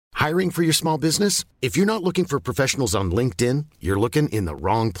Hiring for your small business? If you're not looking for professionals on LinkedIn, you're looking in the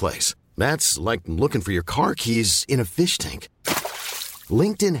wrong place. That's like looking for your car keys in a fish tank.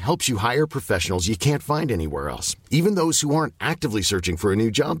 LinkedIn helps you hire professionals you can't find anywhere else, even those who aren't actively searching for a new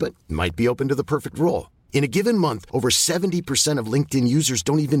job but might be open to the perfect role. In a given month, over 70% of LinkedIn users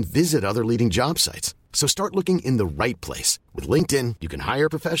don't even visit other leading job sites. So start looking in the right place. With LinkedIn, you can hire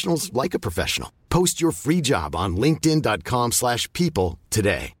professionals like a professional. Post your free job on linkedin.com/people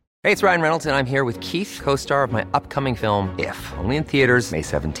today. Hey, it's Ryan Reynolds, and I'm here with Keith, co-star of my upcoming film, If, only in theaters May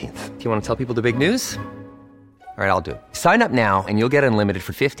 17th. Do you want to tell people the big news? All right, I'll do it. Sign up now and you'll get unlimited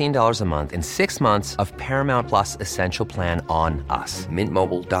for $15 a month and 6 months of Paramount Plus Essential Plan on us.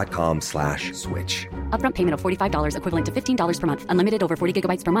 MintMobile.com/switch. Upfront payment of $45 equivalent to $15 per month. Unlimited over 40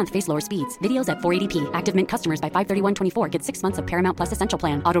 gigabytes per month. Face lower speeds. Videos at 480p. Active Mint customers by 531.24 get 6 months of Paramount Plus Essential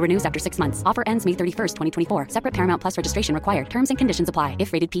Plan. Auto renews after 6 months. Offer ends May 31st, 2024. Separate Paramount Plus registration required. Terms and conditions apply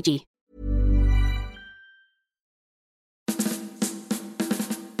if rated PG.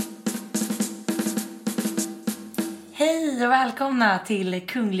 Hej och välkomna till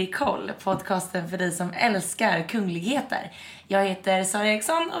Kunglig koll, podcasten för dig som älskar kungligheter. Jag heter Sara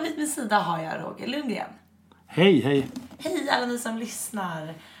Eriksson och vid min sida har jag Roger Lundgren. Hej, hej. Hej alla ni som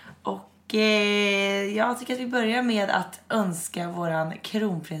lyssnar. Och jag tycker att vi börjar med att önska våran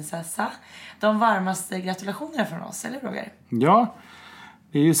kronprinsessa de varmaste gratulationerna från oss, eller Roger? Ja,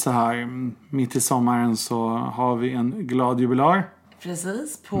 det är ju så här. Mitt i sommaren så har vi en glad jubilar.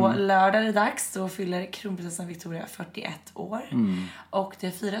 Precis, på lördag är det dags. Då fyller kronprinsessan Victoria 41 år. Och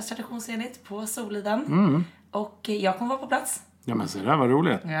det firas traditionsenligt på Soliden. Och jag kommer vara på plats. Ja, men så det var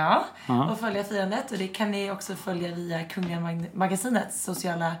roligt. Ja, och följa firandet. Och det kan ni också följa via Kungliga magasinets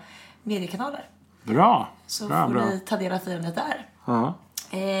sociala mediekanaler. Bra. Så bra, får bra. ni ta del av firandet där. Ja.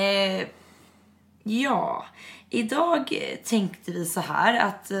 Ja, idag tänkte vi så här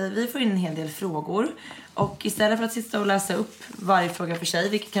att vi får in en hel del frågor. Och istället för att sitta och läsa upp varje fråga för sig,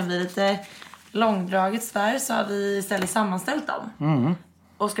 vilket kan bli lite långdraget sådär, så har vi istället sammanställt dem.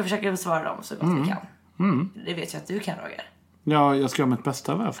 Och ska försöka besvara dem så gott vi kan. Det vet jag att du kan, Roger. Ja, jag ska göra mitt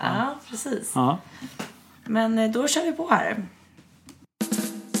bästa i alla fall. Ja, precis. Ja. Men då kör vi på här.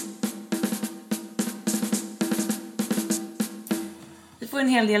 Vi får en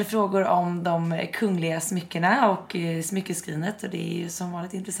hel del frågor om de kungliga smyckena och smyckeskrinet. Och det är ju som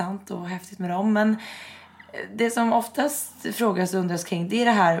vanligt intressant och häftigt med dem. Men det som oftast frågas och undras kring, det är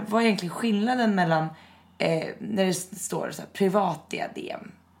det här. Vad är egentligen skillnaden mellan när det står så här, privat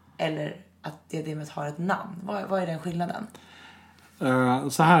diadem eller att diademet har ett namn? Vad är den skillnaden?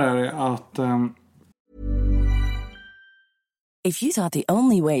 Så här är det att... If you thought the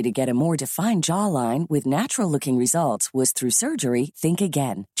only way to get a more defined jawline with natural-looking results was through surgery, think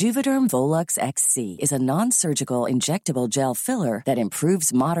again. Juvederm Volux XC is a non-surgical injectable gel filler that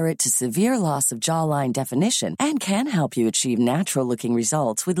improves moderate to severe loss of jawline definition and can help you achieve natural-looking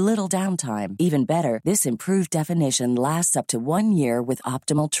results with little downtime. Even better, this improved definition lasts up to 1 year with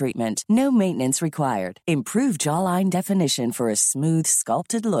optimal treatment. No maintenance required. Improve jawline definition for a smooth,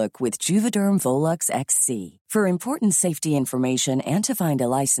 sculpted look with Juvederm Volux XC. For important safety information and to find a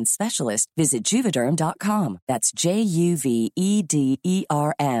licensed specialist, visit Juvederm.com. That's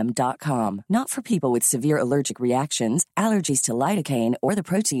Juvederm.com. Not for people with severe allergic reactions, allergies to lidocaine, or the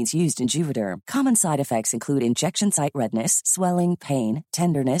proteins used in Juvederm. Common side effects include injection site redness, swelling, pain,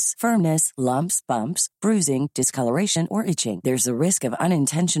 tenderness, firmness, lumps, bumps, bruising, discoloration, or itching. There's a risk of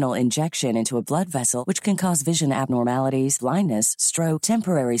unintentional injection into a blood vessel, which can cause vision abnormalities, blindness, stroke,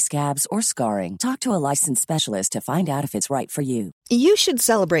 temporary scabs, or scarring. Talk to a licensed specialist to find out if it's right for you. You should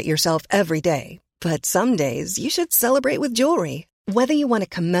celebrate yourself every day, but some days you should celebrate with jewelry. Whether you want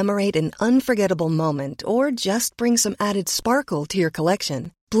to commemorate an unforgettable moment or just bring some added sparkle to your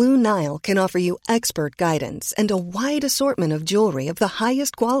collection, Blue Nile can offer you expert guidance and a wide assortment of jewelry of the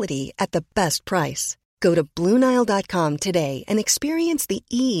highest quality at the best price. Go to BlueNile.com today and experience the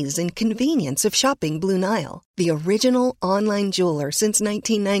ease and convenience of shopping Blue Nile, the original online jeweler since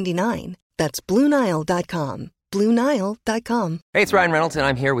 1999. That's BlueNile.com. BlueNile.com. Hey, it's Ryan Reynolds, and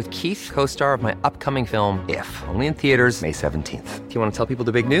I'm here with Keith, co-star of my upcoming film, If, only in theaters May 17th. Do you want to tell people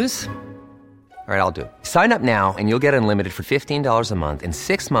the big news? All right, I'll do it. Sign up now and you'll get unlimited for $15 a month and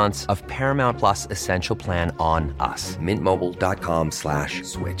 6 months of Paramount Plus Essential Plan on us.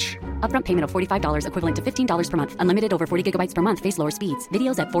 MintMobile.com/switch. Upfront payment of $45 equivalent to $15 per month. Unlimited over 40 gigabytes per month. Face lower speeds.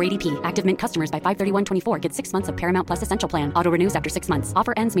 Videos at 480p. Active Mint customers by 531.24 get 6 months of Paramount Plus Essential Plan. Auto renews after 6 months.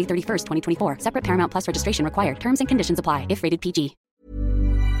 Offer ends May 31st, 2024. Separate Paramount Plus registration required. Terms and conditions apply if rated PG.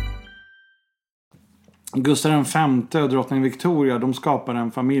 Gustav V och drottning Victoria, de skapade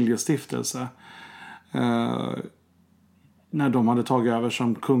en familjestiftelse. när de hade tagit över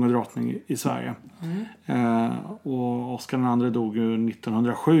som kung och drottning i Sverige. Och Oscar II dog ju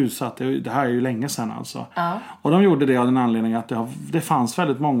 1907, så att det här är ju länge sedan alltså. Och de gjorde det av den anledningen att det fanns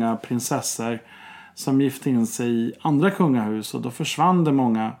väldigt många prinsessor som gifte in sig i andra kungahus, och då försvann det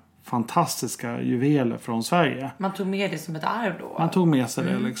många fantastiska juveler från Sverige. Man tog med det som ett arv då? Man tog med sig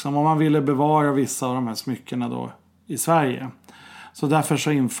det liksom, och man ville bevara vissa av de här smyckena då i Sverige. Så därför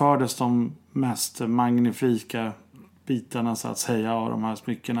så infördes de mest magnifika bitarna så att säga av de här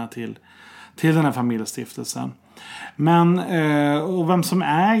smyckena till den här familjestiftelsen. Men och vem som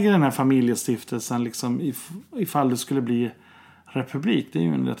äger den här familjestiftelsen liksom, ifall det skulle bli republik, det är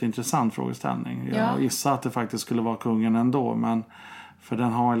ju en rätt intressant frågeställning. Jag gissar att det faktiskt skulle vara kungen ändå, men för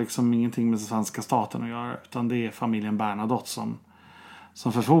den har liksom ingenting med svenska staten att göra, utan det är familjen Bernadotte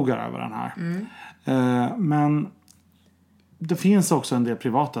som förfogar över den här. Men det finns också en del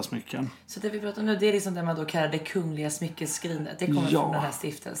privata smycken. Så det vi pratar om nu, det är liksom det man då kallar det kungliga smyckeskrinet. Det kommer från den här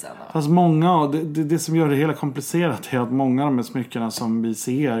stiftelsen då. Fast många, det som gör det hela komplicerat är att många av de här smyckena som vi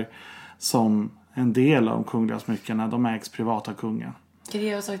ser som en del av de kungliga smyckena, de ägs privat av kungen. Kan du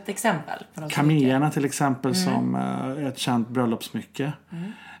ge oss ett exempel? Kaméerna till exempel, som är ett känt bröllopssmycke.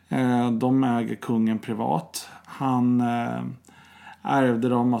 De äger kungen privat. Han ärvde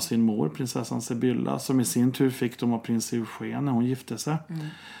dem av sin mor, prinsessan Sibylla, som i sin tur fick dem av prins Eugen när hon gifte sig.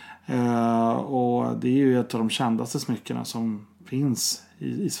 Och det är ju ett av de kändaste smyckena som finns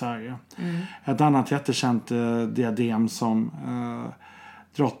i Sverige. Ett annat jättekänt diadem som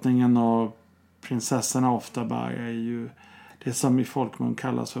drottningen och prinsessorna ofta bär är ju det som i folkmun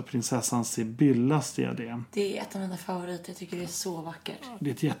kallas för prinsessan Sibyllas diadem. Det är ett av mina favoriter. Jag tycker det är så vackert. Det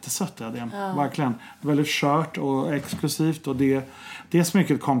är ett jättesött diadem. Verkligen. Väldigt skört och exklusivt. Och det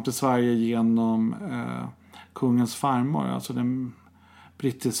smycket kom till Sverige genom kungens farmor. Alltså den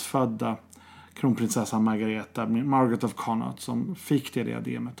brittiskt födda kronprinsessan Margaret of Connaught, som fick det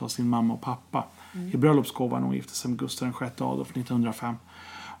diademet av sin mamma och pappa i bröllopsgåva när hon gifte sig med Gustav VI Adolf 1905.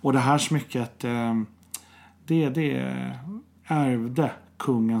 Och det här smycket det ärvde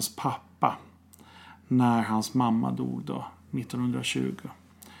kungens pappa när hans mamma dog då 1920.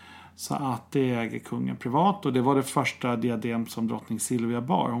 Så att det äger kungen privat, och det var det första diadem som drottning Silvia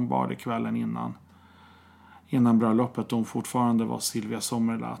bar. Hon bar det kvällen innan bröllopet, då hon fortfarande var Silvia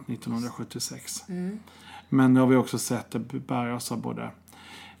Sommerlath 1976. Men nu har vi också sett det bäras av både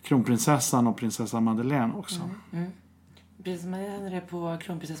kronprinsessan och prinsessan Madeleine också. Prinsessan Madeleine är det på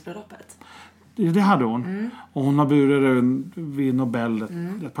kronprinsessbröllopet? Det hade hon. Och hon har burit det vid Nobel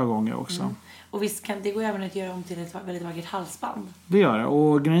ett par gånger också. Och visst kan det gå även att göra om till ett väldigt vackert halsband? Det gör det.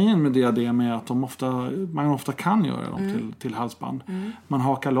 Och grejen med diadem är att man ofta kan göra dem till halsband. Man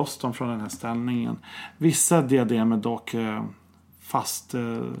hakar loss dem från den här ställningen. Vissa diadem är dock fast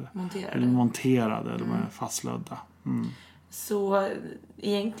monterade eller fastlödda. Så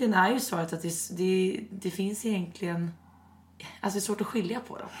egentligen är ju svaret att det finns egentligen... Alltså det är svårt att skilja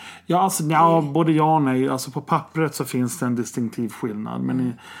på dem. Ja, alltså, både ja och nej. Alltså på pappret så finns det en distinktiv skillnad. Men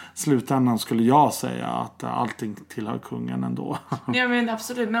i slutändan skulle jag säga att allting tillhör kungen ändå. Ja, men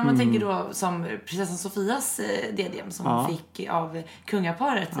absolut. Men om man tänker då som prinsessan Sofias diadem som hon fick av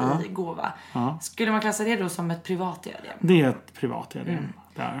kungaparet i gåva. Skulle man klassa det då som ett privat diadem? Det är ett privat diadem.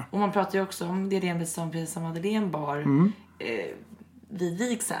 Där. Och man pratar ju också om diademet som prinsessan Madeleine bar vid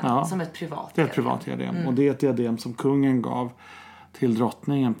vigseln som ett privat diadem. Det är ett privat diadem. Och det är ett diadem som kungen gav till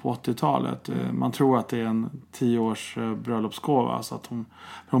drottningen på 80-talet. Man tror att det är en 10-års bröllopsgåva. Så att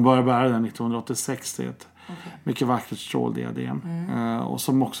hon började bära den 1986. Det är ett mycket vackert stråldiadem. Och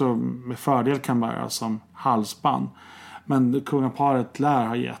som också med fördel kan bäras som halsband. Men kungaparet lär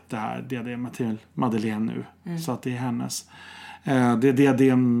ha gett det här diademet till Madeleine nu. Så att det är hennes. Det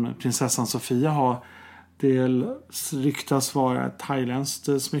diadem prinsessan Sofia har, det ryktas vara ett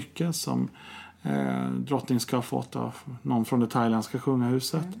thailändskt smycke som drottning ska ha fått av någon från det thailändska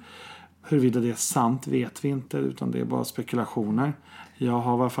kungahuset. Huruvida det är sant vet vi inte, utan det är bara spekulationer. Jag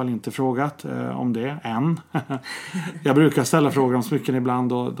har i alla fall inte frågat om det än. Jag brukar ställa frågor om smycken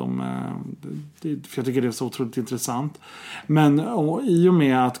ibland, och för jag tycker det är så otroligt intressant. Men i och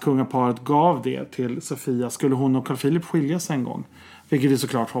med att kungaparet gav det till Sofia, skulle hon och Carl Philip skiljas en gång, vilket vi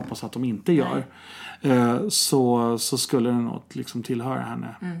såklart hoppas att de inte gör, så skulle det nog liksom tillhöra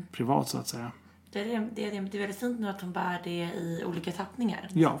henne privat så att säga. Det är väldigt fint nu att hon bär det i olika tappningar.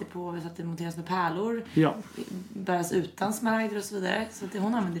 Ja. Så att det monteras med pärlor. Ja. Bäras utan smaragder och så vidare. Så att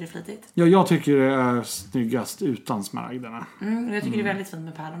hon använder det flitigt. Ja, jag tycker det är snyggast utan smaragderna. Jag tycker det är väldigt fint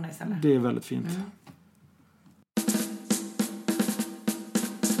med pärlorna istället. Det är väldigt fint.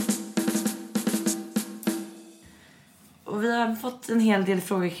 Och vi har fått en hel del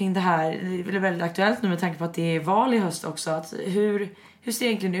frågor kring det här. Det är väldigt aktuellt nu med tanke på att det är val i höst också. Att hur ser det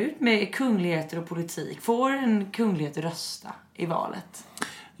egentligen ut med kungligheter och politik? Får en kunglighet rösta i valet?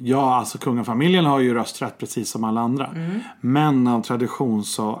 Ja, alltså kungafamiljen har ju rösträtt precis som alla andra. Men av tradition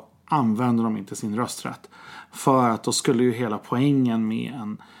så använder de inte sin rösträtt. För att då skulle ju hela poängen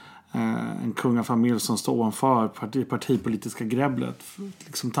med en kungafamilj som står ovanför partipolitiska grebblet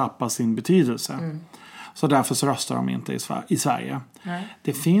liksom tappa sin betydelse. Så därför så röstar de inte i Sverige. Nej.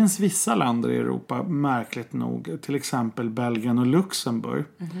 Det finns vissa länder i Europa, märkligt nog, till exempel Belgien och Luxemburg,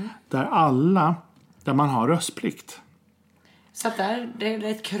 där man har röstplikt. Så att det är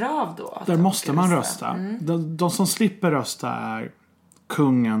ett krav då? Att där måste man rösta. De som slipper rösta är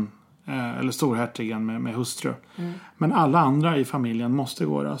kungen eller storhertigen med hustru. Men alla andra i familjen måste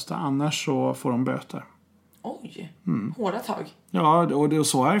gå och rösta, annars så får de böter. Oj, hårda tag. Ja, och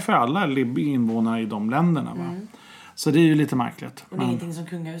så är det för alla invånare i de länderna. Va? Så det är ju lite märkligt. Och det är ingenting som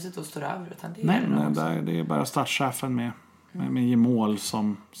kungahuset då står över? Utan det Nej, det är bara statschefen med gemål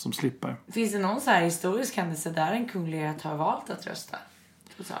som slipper. Finns det någon så här historisk händelse där en kunglighet har valt att rösta?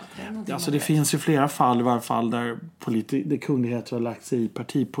 Alltså det finns ju flera fall i varje fall där kungligheter har lagt sig i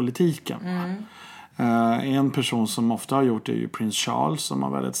partipolitiken. En person som ofta har gjort det är ju prins Charles, som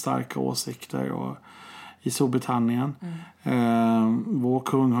har väldigt starka åsikter i Storbritannien. Vår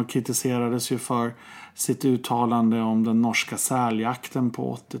kung har kritiserades ju för sitt uttalande om den norska säljakten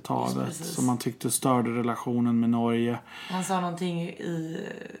på 80-talet som man tyckte störde relationen med Norge. Han sa någonting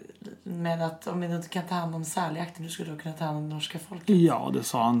med att om du inte kan ta hand om säljakten, du skulle då kunna ta hand om det norska folket. Ja, det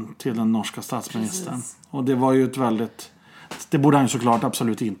sa han till den norska statsministern. Precis. Och det var ju det borde han såklart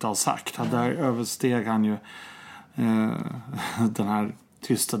absolut inte ha sagt. Där översteg han ju den här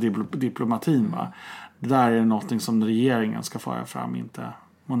tysta diplomatin, va. Det där är någonting som regeringen ska föra fram, inte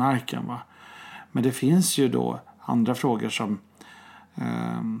monarken, va. Men det finns ju då andra frågor som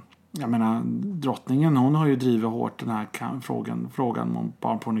jag menar, drottningen, hon har ju drivit hårt den här frågan om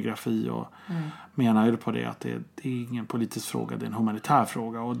barnpornografi och menar ju på det att det är ingen politisk fråga, det är en humanitär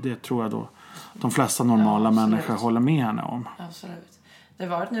fråga, och det tror jag då de flesta normala människor håller med henne om. Absolut. Det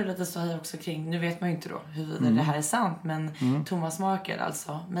har varit nu lite så här också kring, nu vet man ju inte då huruvida det här är sant, men Thomas Markle,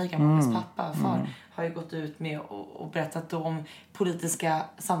 alltså Meghan Markles pappa, far, har ju gått ut med och berättat då om politiska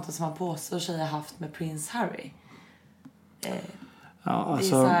samtal som han påstår sig ha haft med prins Harry. Ja,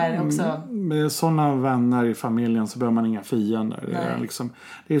 alltså, det är så här också. Med sådana vänner i familjen så behöver man inga fiender.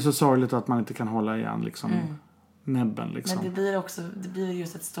 Det är så sorgligt att man inte kan hålla igen liksom näbben liksom. Men det blir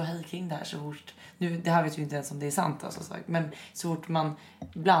just ett ståhej kring det här så fort. Nu, det här vet vi inte ens om det är sant alltså, men så fort man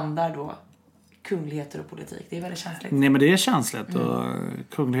blandar då kungligheter och politik, det är väldigt känsligt. Nej, men det är känsligt och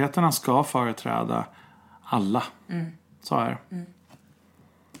kungligheterna ska företräda alla. Så är det.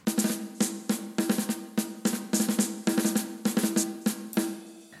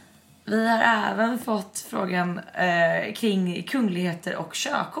 Vi har även fått frågan kring kungligheter och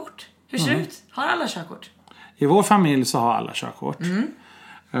körkort. Hur ser det ut? Har alla körkort? I vår familj så har alla körkort.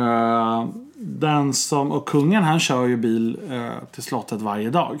 Och kungen, han kör ju bil till slottet varje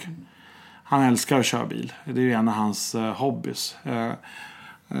dag. Han älskar att köra bil. Det är ju en av hans hobbys.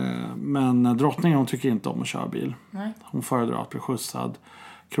 Men drottningen, hon tycker inte om att köra bil. Nej. Hon föredrar att bli skjutsad.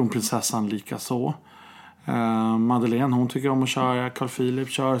 Kronprinsessan lika så. Madeleine, hon tycker om att köra. Carl Philip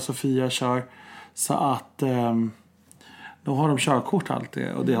kör, Sofia kör. Så att då har de körkort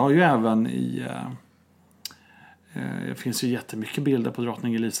alltid. Och det har ju även det finns ju jättemycket bilder på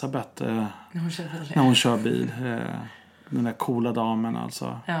drottning Elisabeth när hon kör bil. Den där coola damen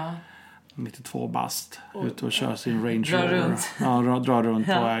alltså. Ja. 92 bast. Ute och kör sin Range Rover. Ja, drar runt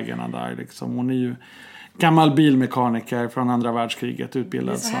på ägarna där liksom. Hon är ju gammal bilmekaniker från andra världskriget,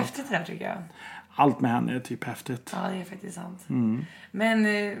 utbildad. Det är så häftigt det här tycker jag. Allt med henne är typ häftigt. Ja, det är faktiskt sant. Men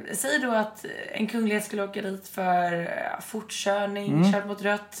säg då att en kunglighet skulle åka dit för fortkörning, kört mot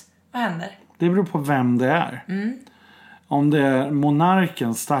rött. Vad händer? Det beror på vem det är. Om det är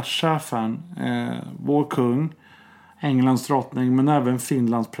monarken, statschefen, vår kung, Englands drottning, men även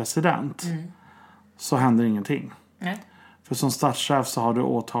Finlands president, så händer ingenting. Nej. För som statschef så har du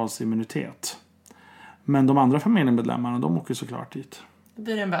åtalsimmunitet. Men de andra familjemedlemmarna, de åker såklart dit. Då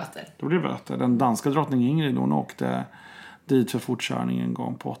blir det en böter. Då blir det böter. Den danska drottning Ingrid, hon åkte dit för fortkörning en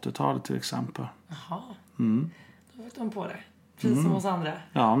gång på 80-talet till exempel. Jaha. Då fick de på det. Precis som oss andra.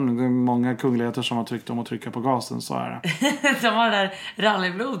 Ja, men det är många kungligheter som har tryckt om att trycka på gasen, så är det. De har det där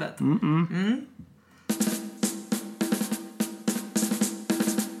rallyblodet.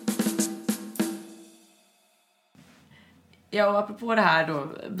 Ja, och apropå det här då,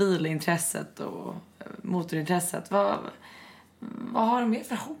 bilintresset och motorintresset. Vad har de mer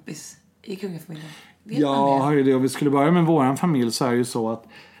för hobbys? i kungafamiljen? Ja, det. Och vi skulle börja med våran familj, så är det ju så att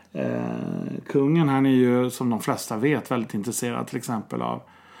kungen, han är ju som de flesta vet väldigt intresserad till exempel av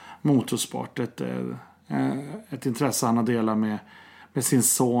motorsport. Ett intresse han har delat med sin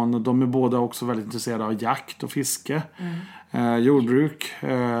son. De är båda också väldigt intresserade av jakt och fiske. Jordbruk.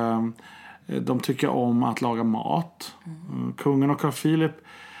 De tycker om att laga mat. Kungen och Carl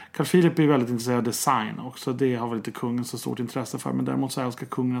Philip är väldigt intresserad av design också. Det har väl inte kungen så stort intresse för. Men däremot så älskar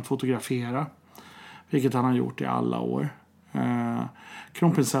kungen att fotografera. Vilket han har gjort i alla år.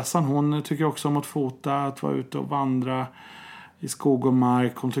 Kronprinsessan, hon tycker också om att fota. Att vara ute och vandra i skog och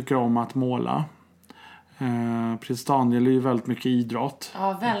mark. Hon tycker om att måla. Prins Daniel är ju väldigt mycket idrott.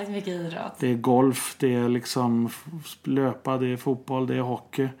 Ja, väldigt mycket idrott. Det är golf, det är liksom löpa, det är fotboll, det är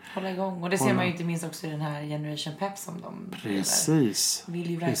hockey. Hålla igång. Och det ser man ju inte minst också i den här Generation Pep som de Precis. vill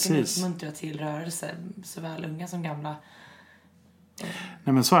ju verkligen uppmuntra till rörelse, såväl unga som gamla.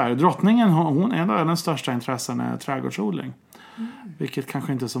 Nej, men så är det. Drottningen, hon är den största intressen är trädgårdsodling. Vilket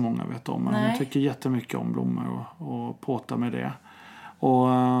kanske inte så många vet om. Men hon tycker jättemycket om blommor och påta med det. Och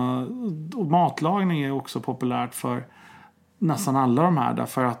matlagning är också populärt för nästan alla de här.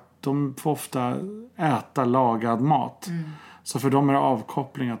 Därför att de får ofta äta lagad mat. Så för dem är det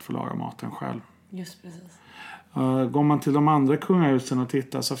avkoppling att få laga maten själv. Just precis. Går man till de andra kungahusen och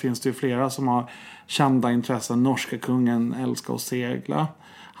tittar så finns det ju flera som har kända intressen. Norska kungen älskar att segla.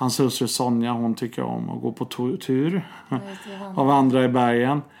 Hans hustru Sonja, hon tycker om att gå på tur och vandra i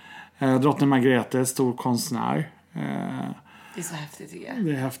bergen. Drottning Margrethe är stor konstnär. Det är så häftigt tycker jag.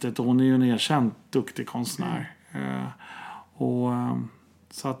 Det är häftigt. Hon är ju en erkänt duktig konstnär.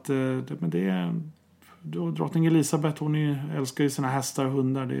 Så att men det är drottning Elisabeth, hon älskar ju sina hästar och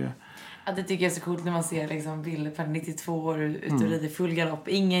hundar. Det tycker jag är så coolt när man ser liksom bilder på 92 år ute och rider full galopp.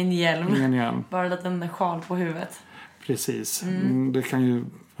 Ingen hjälm. Bara en liten sjal på huvudet. Precis. Det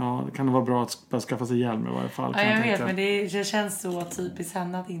kan vara bra att bara skaffa sig hjälm i varje fall. Ja, jag vet, men det känns så typiskt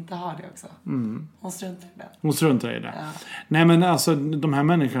henne att inte ha det också. Hon struntar i det. Ja. Nej, men alltså de här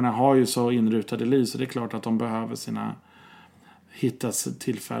människorna har ju så inrutade liv, så det är klart att de behöver hitta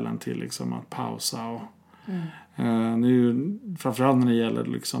tillfällen till liksom att pausa nu, framförallt när det gäller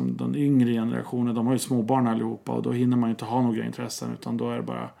liksom den yngre generationen, de har ju småbarn allihopa och då hinner man ju inte ha några intressen, utan då är det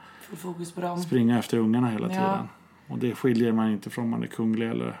bara full fokus på dem. Springa efter ungarna hela tiden. Och det skiljer man inte från man är kunglig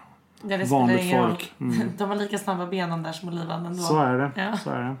eller vanligt folk. De har lika snabba benen där som olivan ändå. Så är det. Ja. Så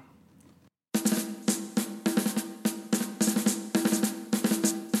är det.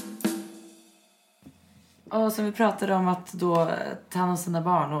 Och som vi pratade om att då ta hand om sina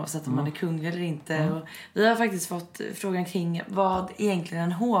barn oavsett om man är kunglig eller inte. Och vi har faktiskt fått frågan kring vad egentligen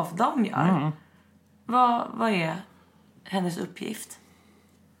en hovdam gör. Vad är hennes uppgift?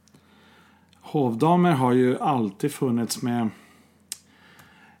 Hovdamer har ju alltid funnits med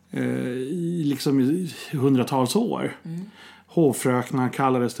i hundratals år. Hovfröknar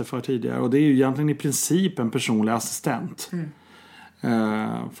kallades det för tidigare. Och det är ju egentligen i princip en personlig assistent.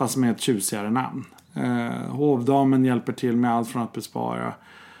 Fast med ett tjusigare namn. Hovdamen hjälper till med allt från att bespara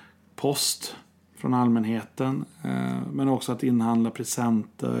post från allmänheten. Men också att inhandla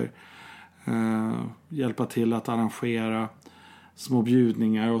presenter. Hjälpa till att arrangera små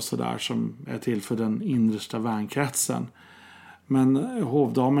bjudningar och sådär som är till för den innersta vänkretsen. Men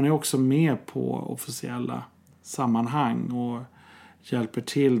hovdamen är också med på officiella sammanhang och hjälper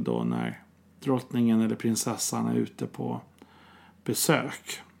till då när drottningen eller prinsessan är ute på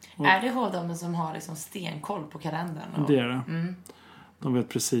besök. Är det hovdamen som har liksom stenkoll på kalendern? Det är det. De vet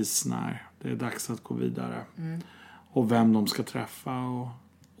precis när det är dags att gå vidare. Och vem de ska träffa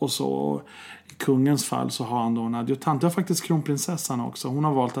och så. Och i kungens fall så har han då en adjutant. Det har faktiskt kronprinsessan också. Hon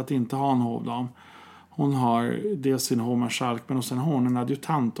har valt att inte ha en hovdam. Hon har dels sin hovmarskalk, men sen har hon en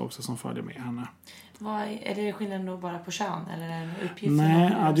adjutant också som följer med henne. Är det skillnad då bara på kön? Eller en uppgift?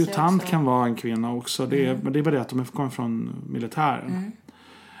 Nej, adjutant kan vara en kvinna också. Men det är bara det att de kommer från militären.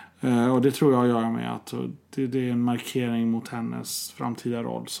 Och det tror jag har att göra med att det är en markering mot hennes framtida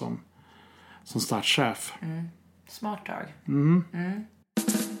roll som statschef. Smart tag.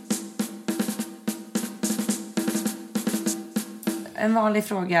 En vanlig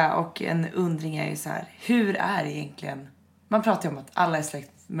fråga och en undring är ju så här: hur är egentligen... Man pratar ju om att alla är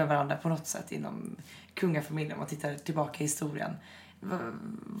släkt med varandra på något sätt inom kungafamiljen. Om man tittar tillbaka i historien.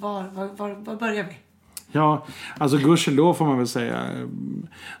 Var börjar vi? Ja, alltså gudskelov får man väl säga,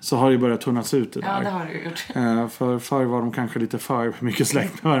 så har det börjat tunnas ut det där. Ja, det har det gjort. Förr var de kanske lite för mycket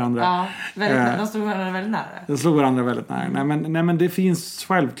släkt med varandra. Ja, de stod varandra väldigt nära. De slog varandra väldigt nära. Nej, men det finns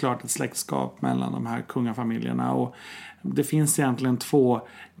självklart ett släktskap mellan de här kungafamiljerna. Och det finns egentligen 2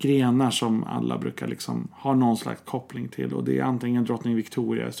 grenar som alla brukar liksom ha någon slags koppling till. Och det är antingen drottning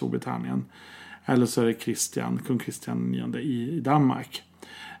Victoria i Storbritannien. Eller så är det kung Kristian IX i Danmark.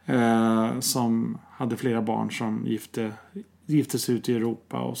 Som hade flera barn som giftes ut i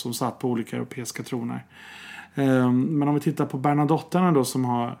Europa och som satt på olika europeiska troner. Men om vi tittar på Bernadotterna då, som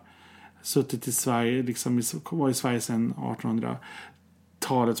har suttit i Sverige, liksom var i Sverige sedan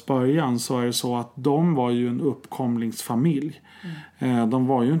 1800-talets början, så är det så att de var ju en uppkomlingsfamilj. De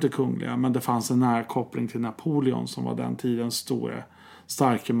var ju inte kungliga, men det fanns en nära koppling till Napoleon som var den tidens stora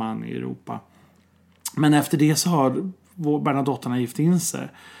starke man i Europa. Men efter det så har Bernadotterna gift in sig.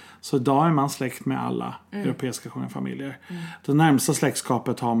 Så idag är man släkt med alla europeiska kungafamiljer. Det närmsta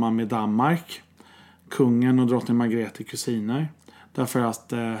släktskapet har man med Danmark. Kungen och drottning Margrethe är kusiner. Därför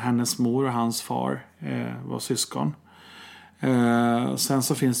att hennes mor och hans far var syskon. Sen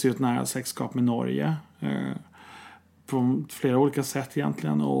så finns det ju ett nära släktskap med Norge. På flera olika sätt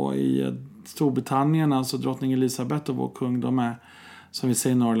egentligen. Och i Storbritannien, alltså drottning Elisabeth och vår kung, de är, som vi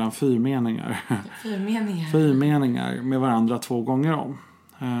säger i Norrland, fyrmeningar. Fyrmeningar med varandra 2 gånger om.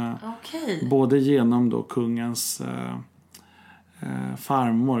 Okay. Både genom då kungens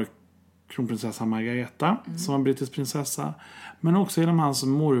farmor, kronprinsessa Margareta, som var brittisk prinsessa. Men också genom hans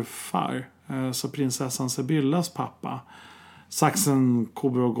morfar, så prinsessan Sibyllas pappa.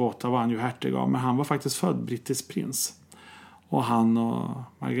 Sachsen-Coburg-Gotha var han ju hertig av, men han var faktiskt född brittisk prins. Och han och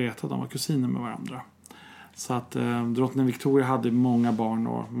Margareta, de var kusiner med varandra. Så att drottning Victoria hade många barn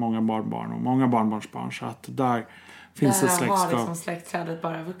och många barnbarn och många barnbarnsbarn. Så att där finns ett släktskap. Där har liksom släktträdet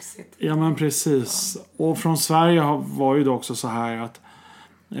bara vuxit. Ja, men precis. Och från Sverige var ju det också så här att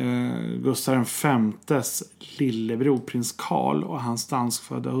Gustav V:s lillebror, prins Karl, och hans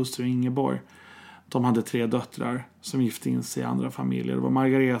danskfödda hustru Ingeborg, de hade 3 döttrar som gifte in sig i andra familjer. Det var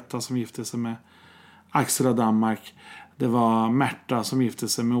Margareta som gifte sig med Axel av Danmark. Det var Märta som gifte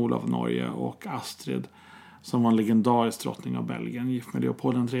sig med Olof av Norge, och Astrid som var en legendarisk drottning av Belgien, gift med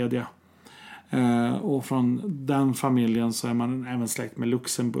Leopold III. Och från den familjen så är man även släkt med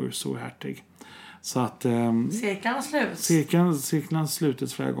Luxemburg, storhertig. Så att cirkeln har slut. Cirkeln har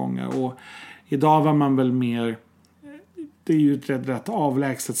slutit flera gånger. Och idag var man väl mer, det är ju ett rätt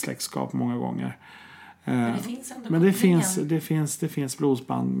avlägset släktskap många gånger. Men det finns ändå. Men det finns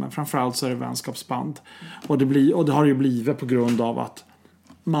blodsband, men framförallt så är det vänskapsband. Och det har ju blivit på grund av att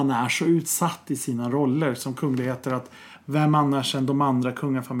man är så utsatt i sina roller som kungligheter, att vem annars än de andra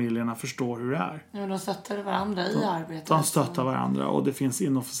kungafamiljerna förstår hur det är. Ja, de stöttar varandra i arbetet. De stöttar varandra, och det finns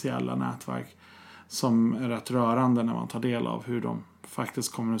inofficiella nätverk som är rätt rörande när man tar del av hur de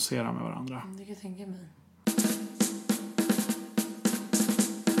faktiskt kommunicerar med varandra. Det kan jag tänka mig.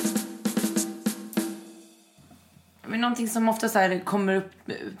 Men någonting som ofta så här kommer upp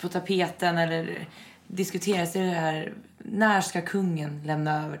på tapeten eller diskuteras är det här: när ska kungen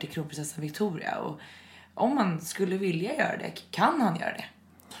lämna över till kronprinsessan Victoria? Och om man skulle vilja göra det, kan han göra det?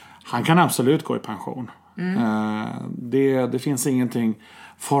 Han kan absolut gå i pension. Det finns ingenting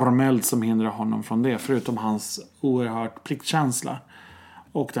formellt som hindrar honom från det, förutom hans oerhört pliktkänsla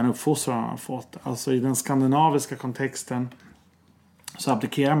och den uppfostran han har fått. Alltså i den skandinaviska kontexten så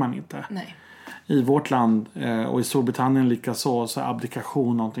abdikerar man inte. Nej. I vårt land och i Storbritannien likaså, så är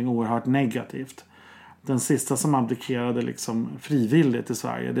abdikation någonting oerhört negativt. Den sista som abdikerade liksom frivilligt i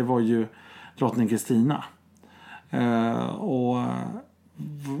Sverige, det var ju drottning Kristina. Och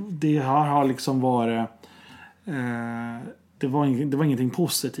det här har liksom varit det var ingenting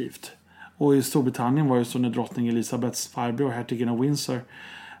positivt. Och i Storbritannien var det så när drottning Elisabeths farbror, hertigen av Windsor,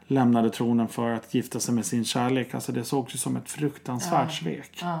 lämnade tronen för att gifta sig med sin kärlek. Alltså det sågs ju som ett fruktansvärt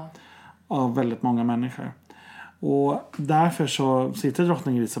svek av väldigt många människor. Och därför så sitter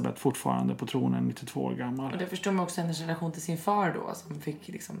drottning Elisabeth fortfarande på tronen, 92 år gammal. Och det förstår man också hennes relation till sin far då, som fick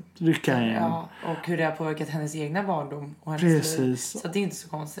liksom rycka in. Ja, och hur det har påverkat hennes egna barndom och hennes liv. Så det är inte så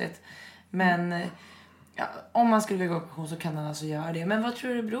konstigt. Men om man skulle vilja gå på pension så kan han alltså göra det. Men vad tror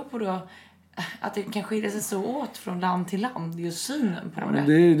du det beror på då? Att det kan skilja sig så åt från land till land, just synen på det.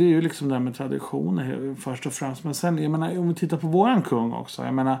 Det är ju liksom det med traditioner först och främst. Men sen, jag menar, om vi tittar på våran kung också,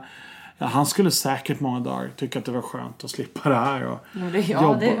 jag menar, han skulle säkert många dagar tycka att det var skönt att slippa det här och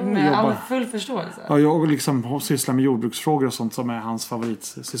det med all full förståelse. Ja, jag liksom sysslar med jordbruksfrågor och sånt som är hans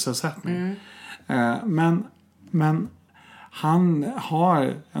favoritsysselsättning. Men han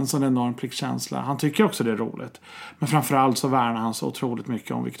har en sån enorm pliktkänsla. Han tycker också det är roligt. Men framförallt så värnar han så otroligt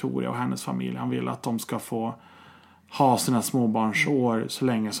mycket om Victoria och hennes familj. Han vill att de ska få ha sina småbarnsår så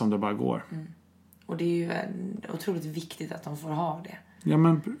länge som det bara går. Och det är ju otroligt viktigt att de får ha det. Ja,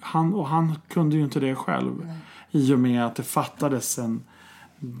 men han kunde ju inte det själv. Nej. I och med att det fattades en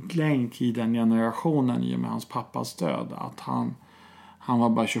länk i den generationen i och med hans pappas död. Att han var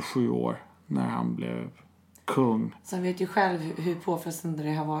bara 27 år när han blev kung. Så han vet ju själv hur påfrestande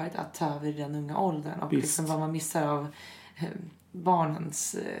det har varit att ta över i den unga åldern. Och liksom vad man missar av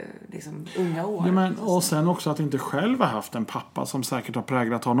barnens liksom, unga år. Ja, men, och sen också att inte själv ha haft en pappa som säkert har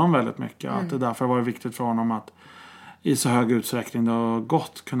präglat honom väldigt mycket. Att det därför var det viktigt för honom att i så hög utsträckning det har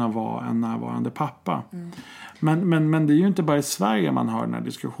gått kunna vara en närvarande pappa. Men det är ju inte bara i Sverige man hör den här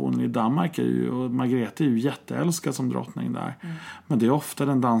diskussionen. I Danmark är ju, och Margrethe är ju jätteälskad som drottning där. Men det är ofta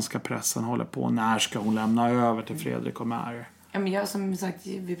den danska pressen håller på. När ska hon lämna över till Fredrik och Mary? Ja, men jag, som sagt,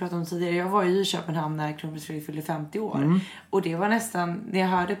 vi pratade om tidigare, jag var ju i Köpenhamn när kronprins Fredrik fyllde 50 år. Och det var nästan, när jag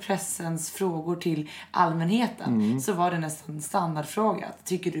hörde pressens frågor till allmänheten så var det nästan standardfråga.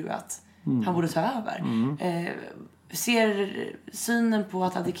 Tycker du att han borde ta över? Ser synen på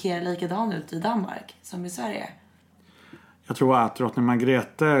att abdikera likadan ut i Danmark som i Sverige? Jag tror att drottning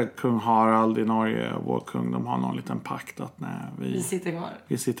Margrethe, kung Harald i Norge och vår kung, de har någon liten pakt att vi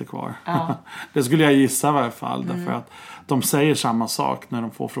sitter kvar. Ja. Det skulle jag gissa i varje fall. Därför att de säger samma sak när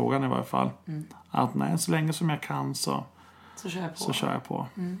de får frågan i varje fall. Att nej, så länge som jag kan så kör jag på.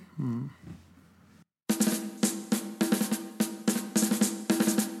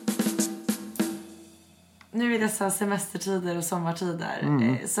 Nu i dessa semestertider och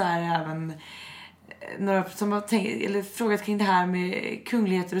sommartider så är det även några som har frågat kring det här med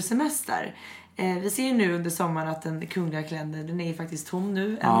kungligheter och semester. Vi ser ju nu under sommaren att den kungliga kalendern, den är ju faktiskt tom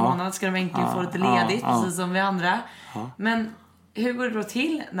nu. En månad ska de äntligen få lite ledigt, precis som vi andra. Men hur går det då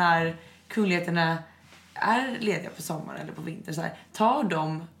till när kungligheterna är lediga på sommaren eller på vintern? Så här, tar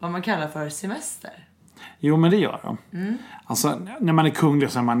de vad man kallar för semester? Jo, men det gör de. Alltså, när man är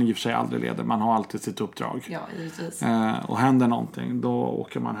kunglig så är man i och för sig aldrig ledig. Man har alltid sitt uppdrag. Ja, givetvis. Och händer någonting, då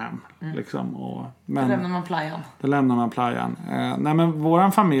åker man hem. Liksom. Då lämnar man playan. Nej, men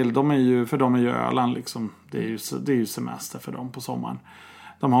våran familj, de är ju Öland. Liksom. Det är ju semester för dem på sommaren.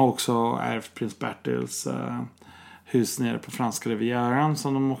 De har också ärvt prins Bertils hus nere på franska rivieran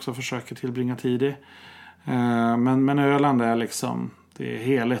som de också försöker tillbringa tid i. Men Öland är liksom... Det är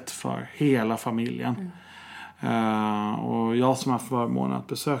heligt för hela familjen. Och jag som har förmånen att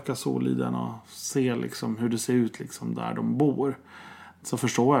besöka Soliden och se liksom hur det ser ut liksom där de bor. Så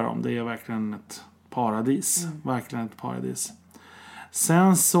förstår jag dem. Det är verkligen ett paradis. Verkligen ett paradis.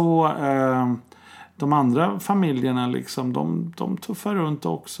 Sen så de andra familjerna liksom, de tuffar runt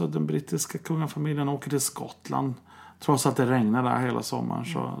också. Den brittiska kungafamiljen åker till Skottland. Trots att det regnar där hela sommaren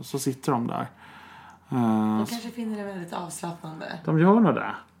så sitter de där. De kanske finner det väldigt avslappnande. De gör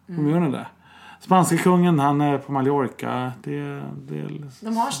nog det. Spanska kungen, han är på Mallorca.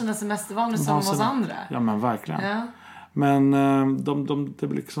 De har sina semestervanor som oss andra. Ja, men verkligen. Ja. Men det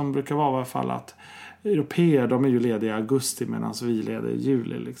liksom brukar vara i alla fall att europeer, de är ju lediga i augusti medan vi leder i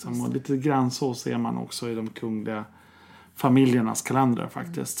juli. Liksom. Och lite grann så ser man också i de kungliga familjernas kalendrar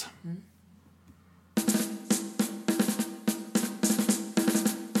faktiskt.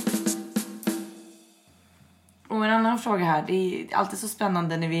 Och en annan fråga här. Det är alltid så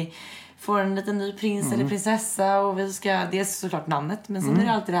spännande när vi får en liten ny prins eller prinsessa. Och vi ska, dels såklart namnet. Men sen är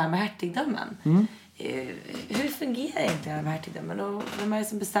det alltid det här med hertigdömen. Hur fungerar egentligen de här hertigdömen? Och vem är det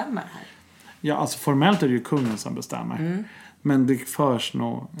som bestämmer här? Ja, alltså formellt är det ju kungen som bestämmer. Men det förs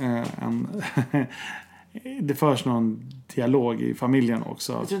nog det förs någon dialog i familjen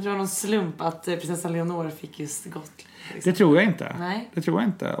också. Jag tror inte det var någon slump att prinsessan Leonor fick just gott. Det tror jag inte. Nej. Det tror jag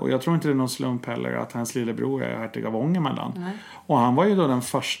inte. Och jag tror inte det är någon slump heller att hans lillebror är hertig av Ångermanland. Och han var ju då den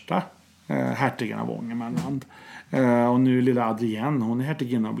första hertigen av Ångermanland. Och nu lilla Adrienne, hon är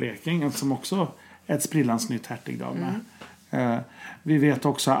hertigin av Blekinge som också är ett sprillans nytt hertigdöme. Vi vet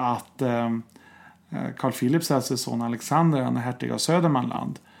också att Carl Philips äldste son Alexander, han är hertig av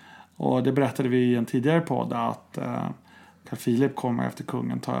Södermanland. Och det berättade vi i en tidigare podd att Carl Philip kommer efter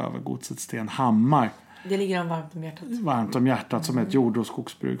kungen ta över godset Stenhammar. Det ligger dem varmt om hjärtat. Varmt om hjärtat som ett jord- och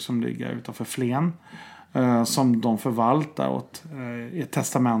skogsbruk som ligger utanför Flen. Som de förvaltar åt i ett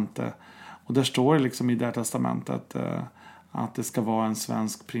testamente. Och där står liksom i det här testamentet att det ska vara en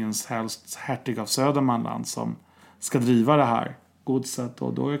svensk prins, helst hertig av Södermanland, som ska driva det här godset.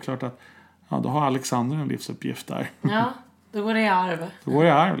 Och då är det klart att då har Alexander en livsuppgift där. Ja, då går det i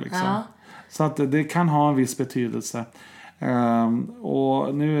arv. Liksom. Ja. Så att det kan ha en viss betydelse.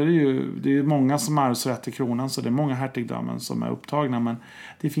 Och nu är det är många som har arvsrätt till kronan, så det är många hertigdömen som är upptagna, men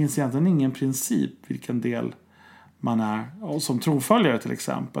det finns egentligen ingen princip vilken del man är, och som tronföljare till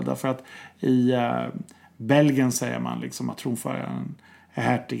exempel, därför att i Belgien säger man liksom att tronföljaren är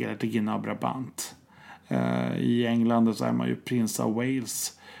hertig eller hertiginna av Brabant. I England så är man ju prins av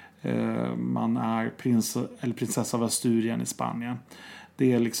Wales. Man är prins eller prinsessa av Asturien i Spanien.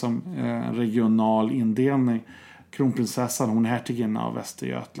 Det är liksom en regional indelning. Kronprinsessan, hon är hertiginna av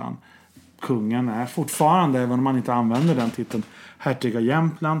Västergötland. Kungen är fortfarande, även om man inte använder den titeln, hertig av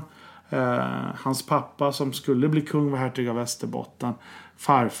Jämtland. Hans pappa som skulle bli kung var hertig av Västerbotten.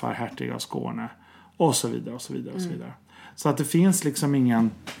 Farfar hertig av Skåne. Och så vidare och så vidare och så vidare. Så att det finns liksom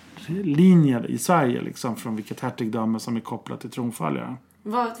ingen linje i Sverige liksom från vilket hertigdöme som är kopplat till tronföljaren.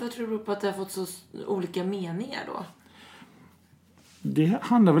 Vad tror du på att det har fått så olika meningar då? Det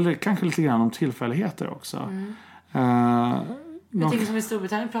handlar väl kanske lite grann om tillfälligheter också. Jag tänker som i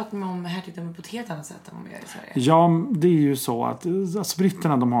Storbritannien pratar man om hertigdöme på ett helt annat sätt än vad man gör i Sverige. Ja, det är ju så att alltså,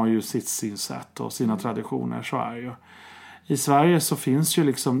 britterna de har ju sitt synsätt och sina traditioner, så är ju. I Sverige så finns ju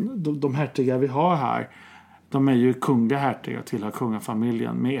liksom de hertiga vi har här, de är ju kungliga hertiga och tillhör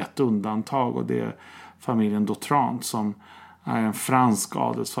kungafamiljen med ett undantag, och det är familjen d'Autrant som är en fransk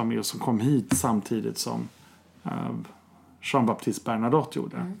adelsfamilj som kom hit samtidigt som Jean-Baptiste Bernadotte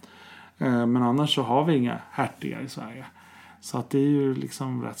gjorde. Men annars så har vi inga hertigar i Sverige. Så att det är ju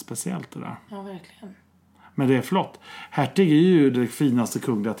liksom rätt speciellt det där. Ja, verkligen. Men det är flott. Hertig är ju det finaste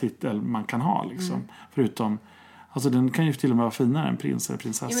kungliga titel man kan ha liksom. Förutom, alltså den kan ju till och med vara finare än prins eller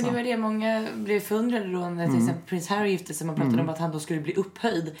prinsessa. Ja, men det var det många blev förundrade då när till exempel prins Harry gifte sig. Man pratade om att han då skulle bli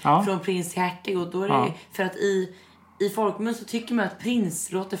upphöjd från prins till hertig. Och då är det för att i folkmun så tycker man att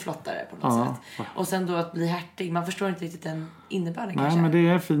prins låter flottare på något sätt. Och sen då att bli hertig, man förstår inte riktigt den innebörden kanske. Nej, men det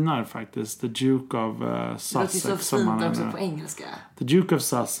är finare faktiskt. The Duke of Sussex. Det är så fint också på engelska. The Duke of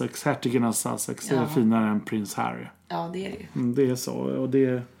Sussex, hertigen av Sussex, är finare än prins Harry. Ja, det är det ju. Det är så, och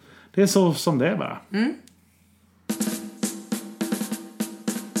det är så som det är bara.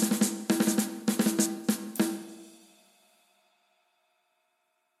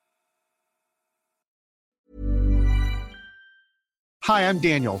 Hi, I'm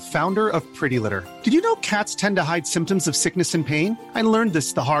Daniel, founder of Pretty Litter. Did you know cats tend to hide symptoms of sickness and pain? I learned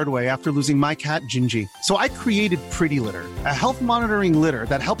this the hard way after losing my cat, Gingy. So I created Pretty Litter, a health monitoring litter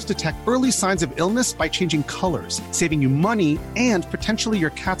that helps detect early signs of illness by changing colors, saving you money and potentially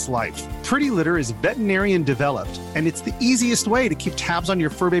your cat's life. Pretty Litter is veterinarian developed, and it's the easiest way to keep tabs on your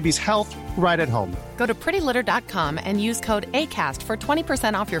fur baby's health right at home. Go to prettylitter.com and use code ACAST for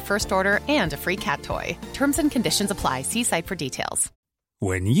 20% off your first order and a free cat toy. Terms and conditions apply. See site for details.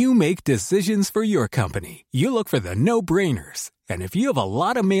 When you make decisions for your company, you look for the no-brainers. And if you have a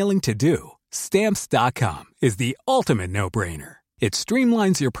lot of mailing to do, Stamps.com is the ultimate no-brainer. It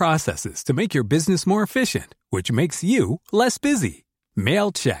streamlines your processes to make your business more efficient, which makes you less busy.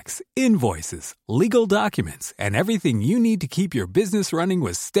 Mail checks, invoices, legal documents, and everything you need to keep your business running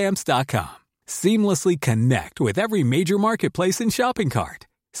with Stamps.com. Seamlessly connect with every major marketplace and shopping cart.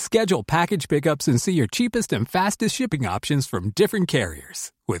 Schedule package pickups and see your cheapest and fastest shipping options from different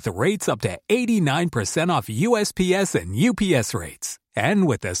carriers. With rates up to 89% off USPS and UPS rates. And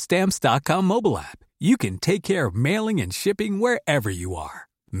with the Stamps.com mobile app, you can take care of mailing and shipping wherever you are.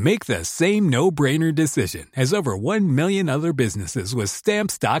 Make the same no-brainer decision as over 1 million other businesses with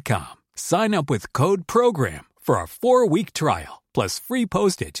Stamps.com. Sign up with code PROGRAM for a 4-week trial, plus free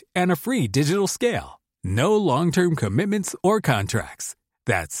postage and a free digital scale. No long-term commitments or contracts.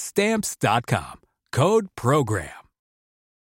 That's Stamps.com. Code PROGRAM.